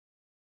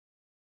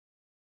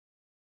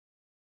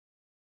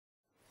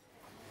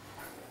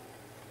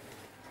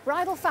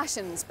Bridal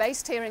Fashions,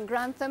 based here in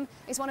Grantham,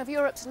 is one of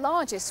Europe's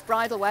largest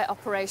bridal wear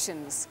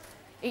operations.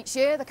 Each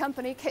year, the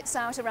company kits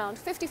out around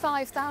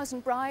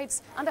 55,000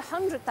 brides and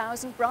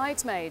 100,000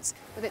 bridesmaids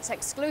with its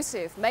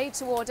exclusive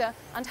made-to-order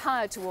and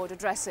hired-to-order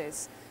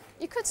dresses.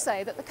 You could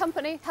say that the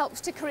company helps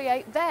to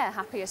create their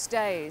happiest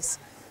days.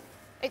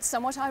 It's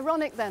somewhat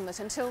ironic then that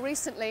until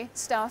recently,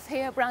 staff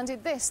here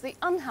branded this the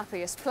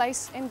unhappiest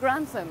place in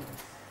Grantham.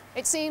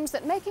 It seems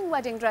that making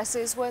wedding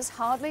dresses was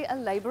hardly a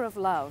labour of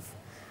love.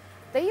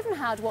 They even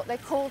had what they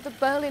called the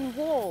Berlin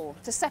Wall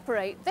to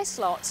separate this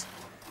lot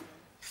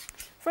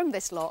from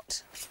this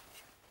lot.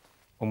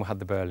 When we had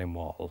the Berlin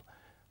Wall,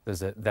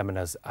 there's a them and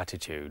us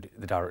attitude.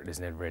 The directors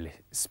never really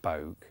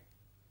spoke,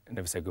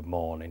 never said good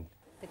morning.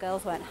 The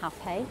girls weren't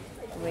happy.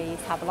 We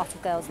have a lot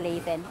of girls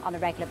leaving on a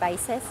regular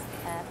basis.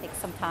 I think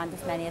sometimes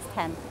as many as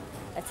 10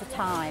 at a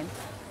time.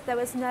 There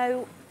was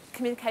no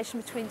communication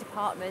between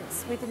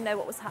departments. We didn't know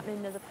what was happening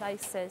in other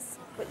places,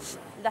 which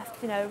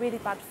left, a really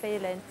bad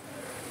feeling.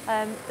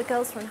 The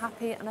girls were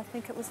unhappy and I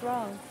think it was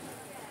wrong.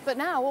 But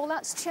now all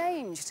that's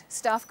changed.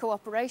 Staff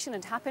cooperation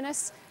and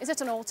happiness is at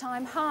an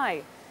all-time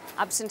high.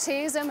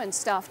 Absenteeism and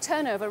staff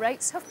turnover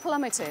rates have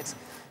plummeted.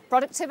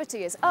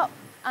 Productivity is up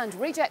and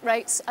reject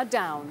rates are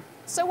down.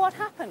 So what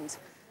happened?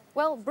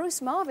 Well,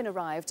 Bruce Marvin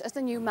arrived as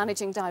the new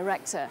managing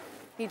director.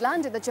 He'd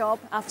landed the job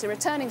after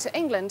returning to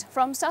England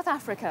from South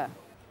Africa.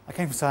 I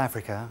came from South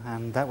Africa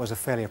and that was a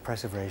fairly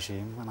oppressive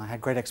regime, and I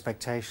had great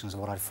expectations of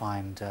what I'd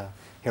find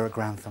here at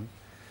Grantham.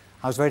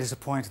 I was very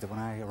disappointed that when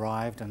I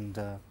arrived and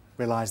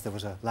realised there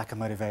was a lack of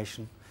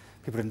motivation.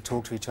 People didn't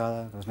talk to each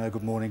other, there was no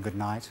good morning, good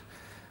night,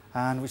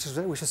 and which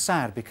is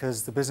sad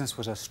because the business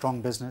was a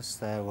strong business.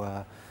 There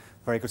were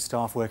very good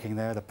staff working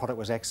there, the product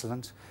was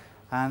excellent,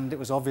 and it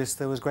was obvious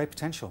there was great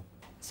potential.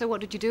 So what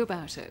did you do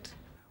about it?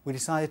 We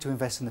decided to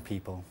invest in the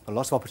people. There were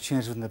lots of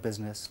opportunities within the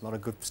business, a lot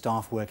of good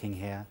staff working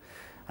here.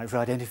 And it was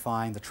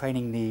identifying the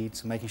training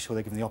needs and making sure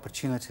they're given the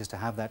opportunities to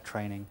have that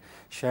training,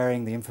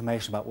 sharing the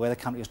information about where the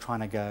company is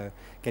trying to go,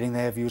 getting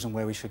their views on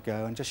where we should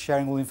go, and just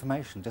sharing all the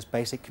information, just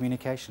basic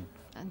communication.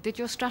 And did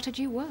your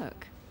strategy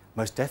work?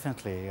 Most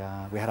definitely.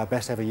 We had our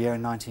best ever year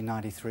in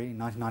 1993.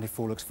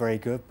 1994 looks very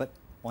good, but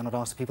why not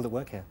ask the people that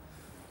work here?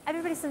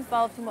 Everybody's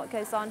involved in what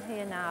goes on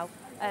here now.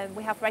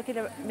 We have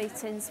regular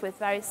meetings with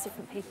various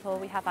different people.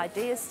 We have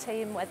ideas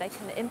team where they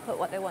can input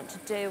what they want to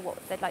do, what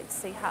they'd like to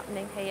see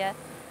happening here.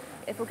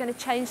 If we're going to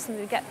change something,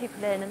 we get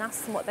people in and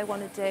ask them what they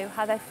want to do,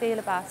 how they feel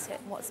about it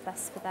and what's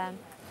best for them.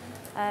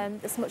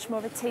 There's much more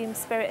of a team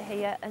spirit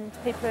here and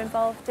people are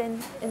involved in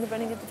the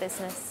running of the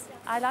business.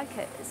 I like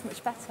it, it's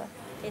much better.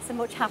 It's a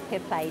much happier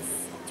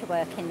place to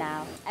work in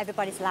now.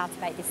 Everybody's allowed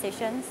to make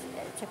decisions,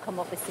 to come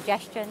up with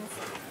suggestions.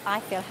 I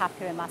feel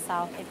happier in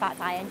myself. In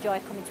fact, I enjoy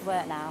coming to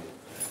work now.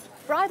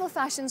 Bridal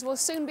Fashions will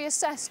soon be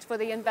assessed for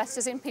the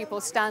Investors in People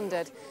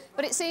standard,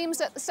 but it seems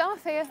that the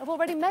staff here have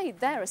already made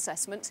their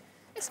assessment.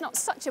 It's not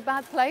such a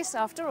bad place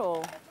after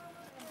all.